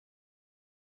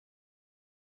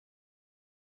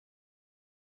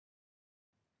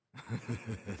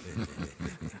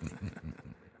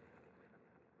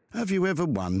Have you ever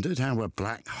wondered how a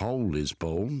black hole is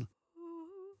born?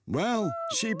 Well,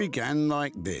 she began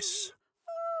like this,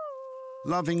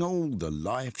 loving all the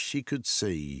life she could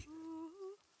see,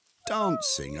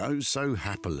 dancing oh so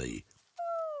happily,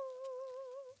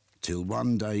 till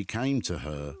one day came to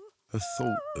her a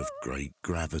thought of great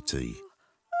gravity,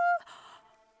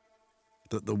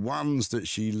 that the ones that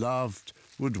she loved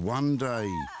would one day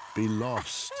be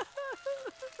lost.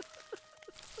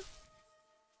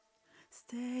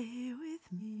 Stay with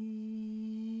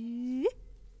me.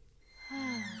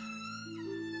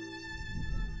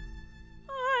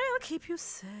 I'll keep you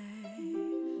safe.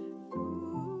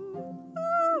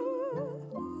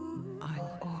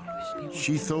 I'll always be.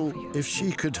 She thought if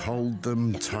she could hold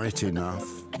them tight enough,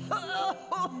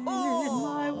 In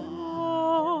my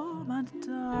warm and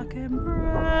dark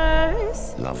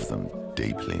embrace. Love them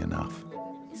deeply enough.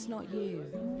 It's not you,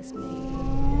 it's me.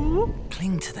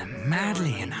 Cling to them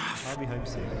madly enough. I'll be home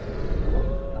soon.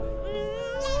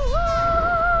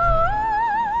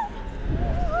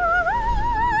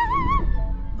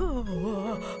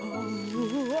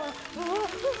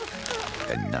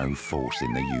 And no force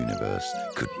in the universe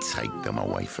could take them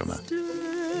away from her.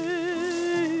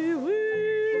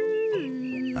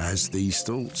 as these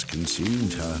thoughts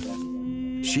consumed her,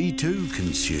 she too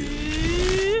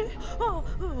consumed.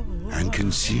 And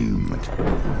consumed.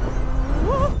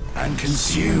 And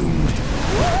consumed.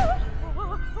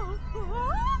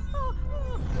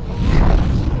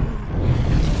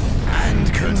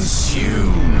 And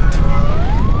consumed.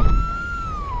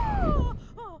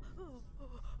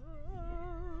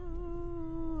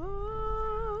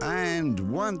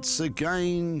 And once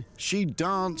again, she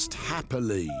danced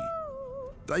happily.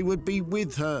 They would be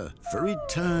with her for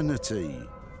eternity.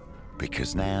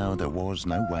 Because now there was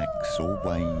no wax or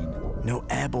wane. No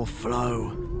ebb or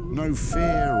flow. No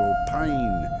fear or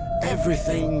pain.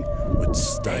 Everything would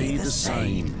stay the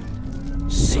same.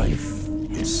 Safe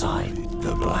inside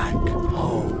the black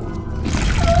hole.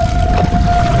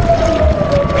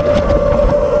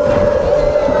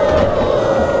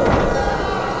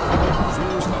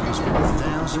 Feels like it's been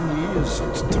 1,000 years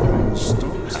since time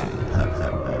stopped.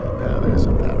 Now there's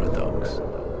a paradox.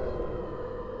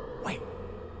 Wait,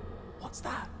 what's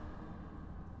that?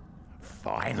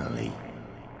 Finally.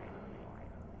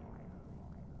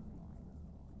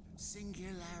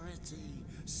 Singularity,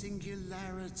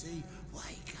 singularity,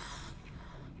 wake up.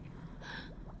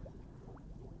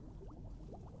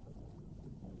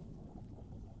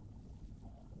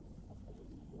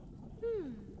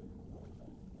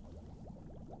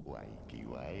 Wakey,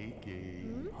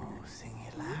 wakey. Oh,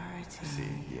 singularity.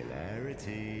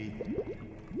 Singularity.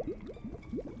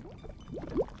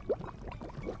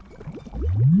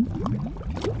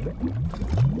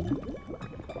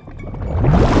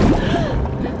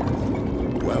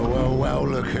 Well,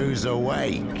 look who's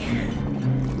awake.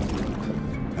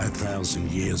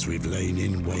 1,000 years we've lain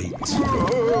in wait.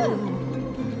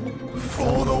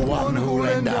 For the one who'll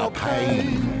end our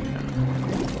pain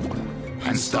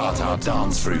and start our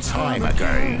dance through time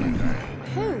again.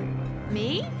 Who?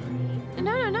 Me?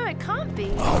 No, it can't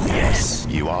be. Oh yes,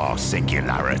 you are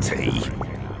Singularity.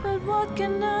 But what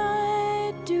can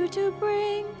I do to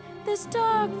bring this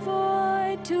dark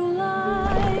void to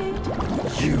light?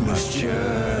 You must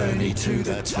journey to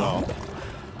the top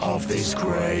of this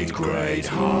great, great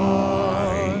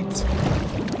height.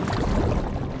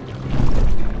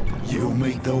 You'll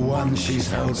meet the one she's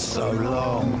held so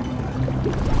long.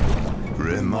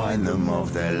 Remind them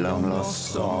of their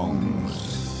long-lost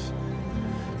songs.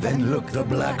 Then look the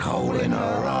black hole in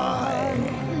her eye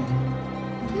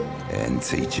and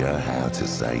teach her how to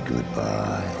say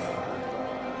goodbye.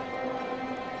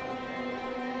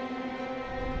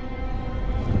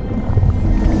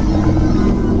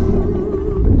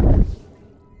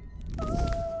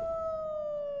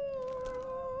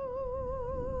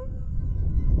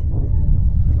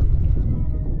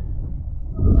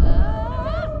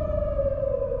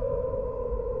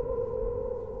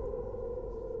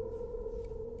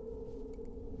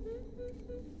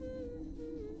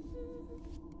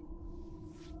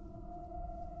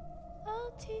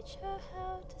 I'll teach her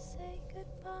how to say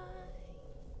goodbye.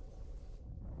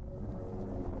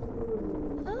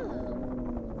 Oh.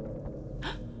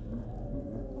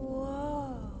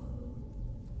 Whoa.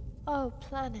 Oh,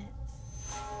 planets.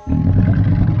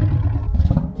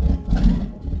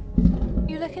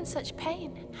 You look in such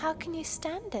pain. How can you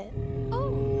stand it?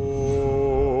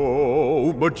 Oh,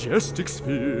 majestic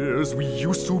spheres we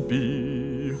used to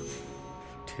be,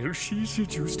 till she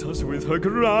seduced us with her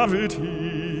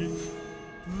gravity.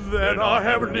 Then our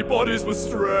heavenly bodies were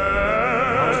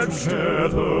stretched.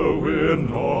 Together we're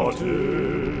naughty.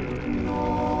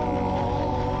 Naughty.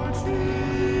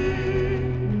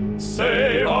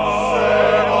 Save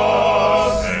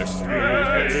us.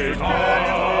 Extricate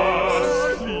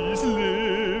us. Please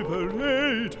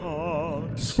liberate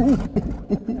us.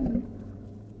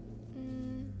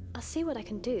 I'll see what I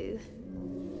can do.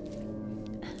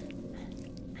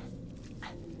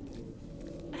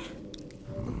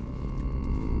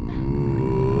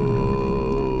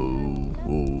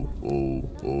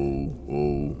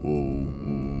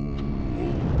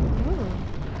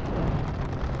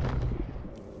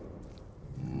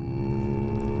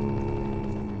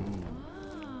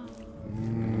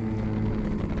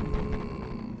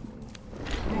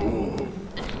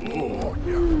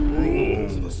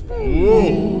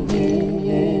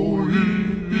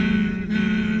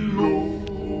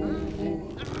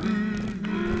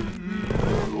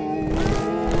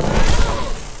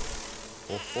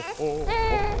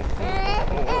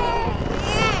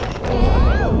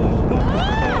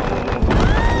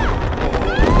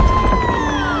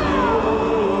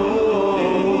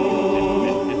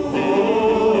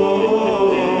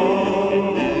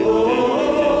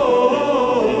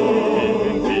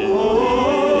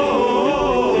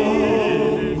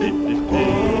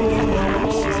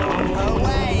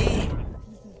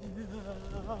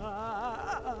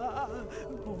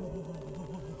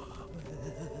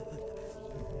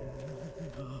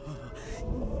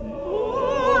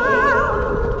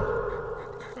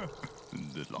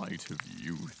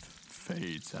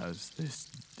 As this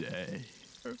day.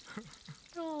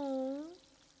 Aww.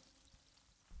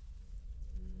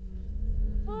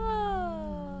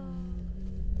 Whoa.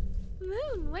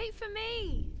 Moon, wait for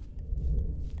me.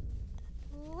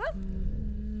 Whoop.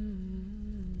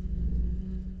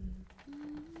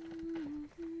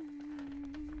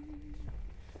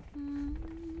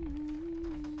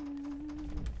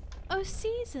 Oh,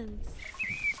 seasons.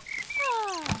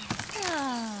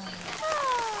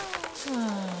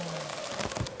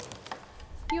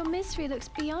 Your misery looks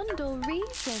beyond all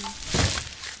reason.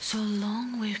 So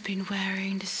long we've been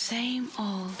wearing the same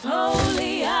old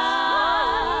holy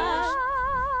eyes.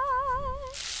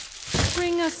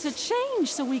 Bring us a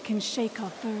change so we can shake our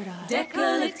third eye.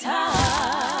 Décolletage.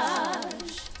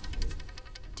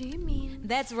 Do you mean?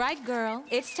 That's right, girl.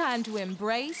 It's time to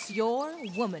embrace your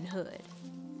womanhood.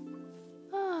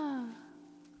 Ah,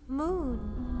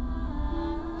 moon.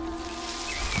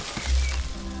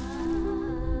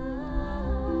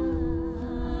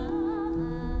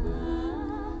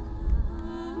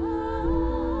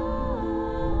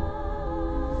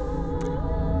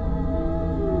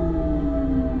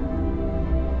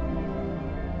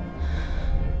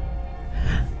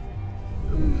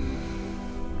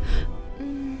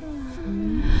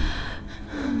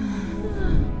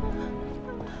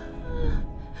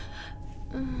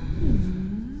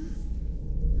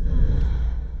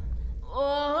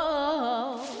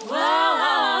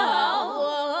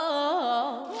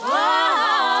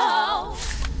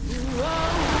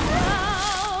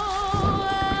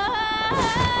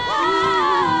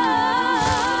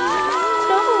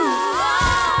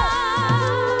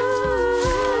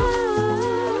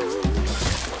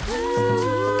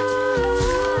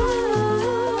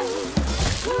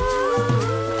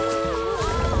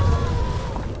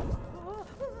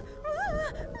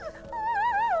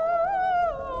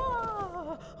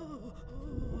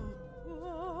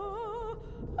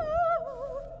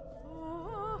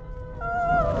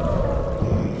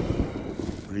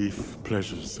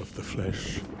 Pleasures of the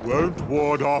flesh won't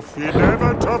ward off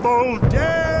inevitable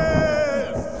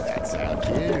death! That's our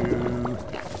cue.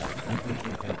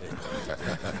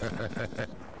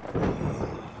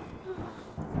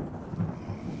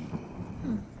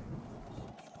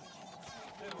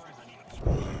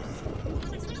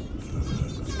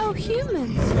 Oh,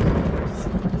 humans!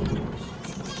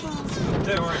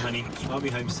 Don't worry, honey. I'll be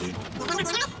home soon.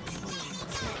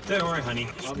 Don't worry, honey.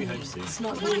 I'll be home soon. It's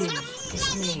not you.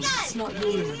 It's me. It's not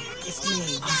you. It's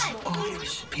me. I'll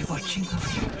always be watching over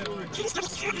you.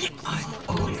 I'll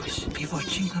always be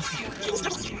watching over you.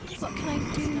 What can I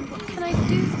do? What can I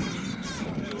do?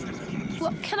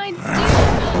 What can I do?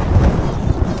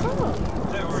 Oh.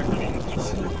 Don't worry, honey.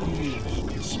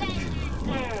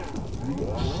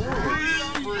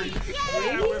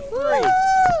 Yeah, we're free.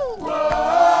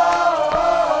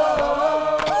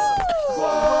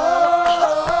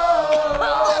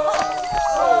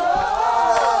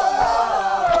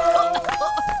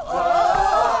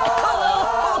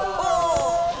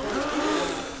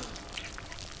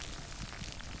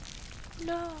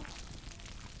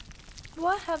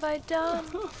 What have I done?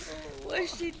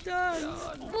 What's she done?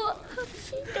 What has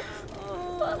she done?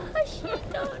 What has she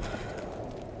done?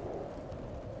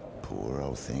 Poor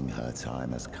old thing, her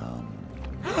time has come.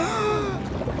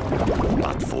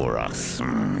 But for us,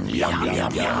 yum,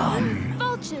 yum, yum.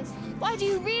 Vultures, why do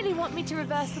you really want me to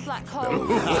reverse the black hole?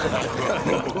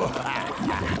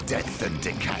 Death and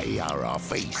decay are our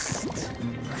feast.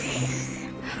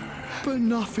 But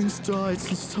nothing's died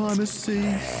since time has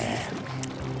ceased.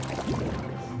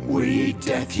 We eat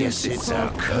death, yes, it's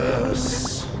our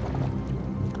curse.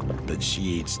 But she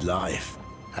eats life.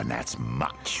 And that's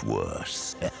much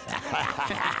worse.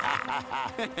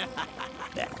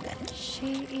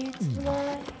 She eats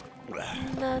life.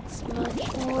 That's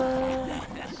much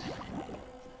worse.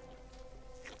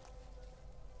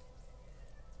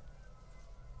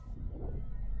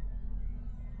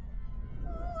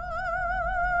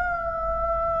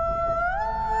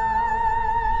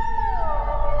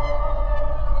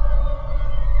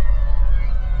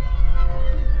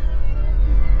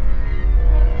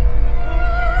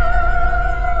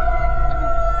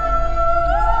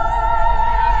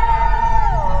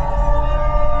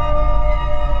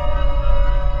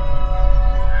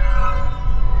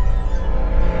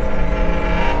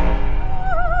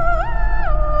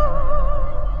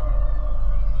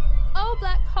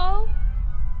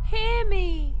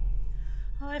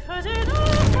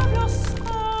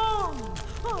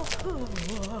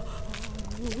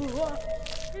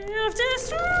 You've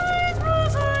destroyed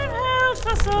what I've held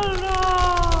for so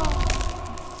long.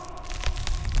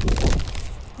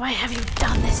 Why have you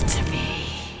done this to me?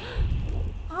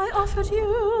 I offered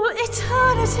you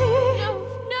eternity.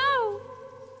 No!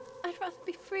 I'd rather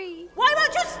be free. Why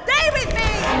won't you stay with me?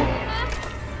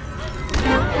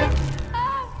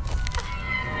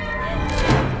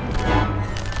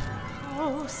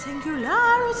 Oh,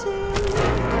 singularity.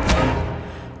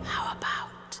 How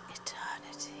about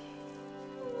eternity?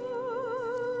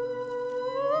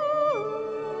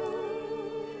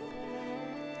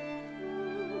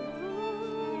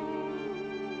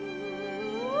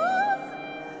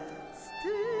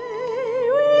 Stay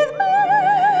with me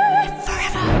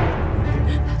forever.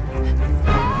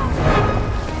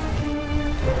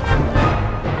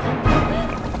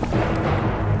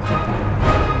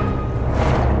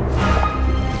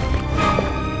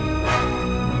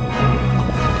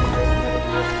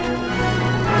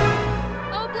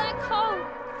 Oh, black hole,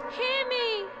 hear me!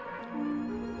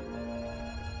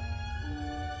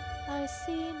 I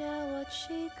see now what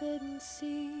she couldn't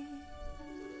see.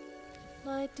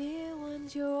 My dear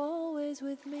ones, you're always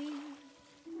with me.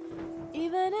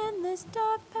 Even in this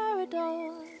dark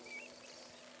paradox,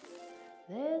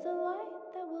 there's a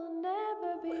light that will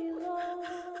never be lost.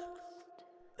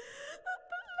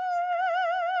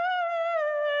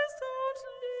 Please don't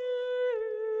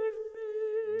leave me.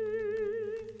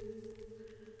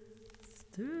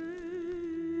 Stay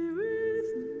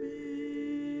with me.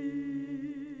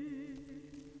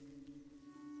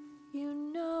 You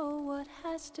know what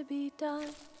has to be done.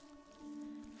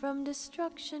 From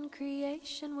destruction,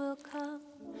 creation will come.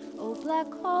 Oh,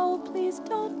 black hole, please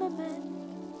don't lament.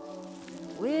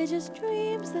 We're just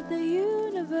dreams that the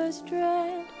universe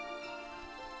dread.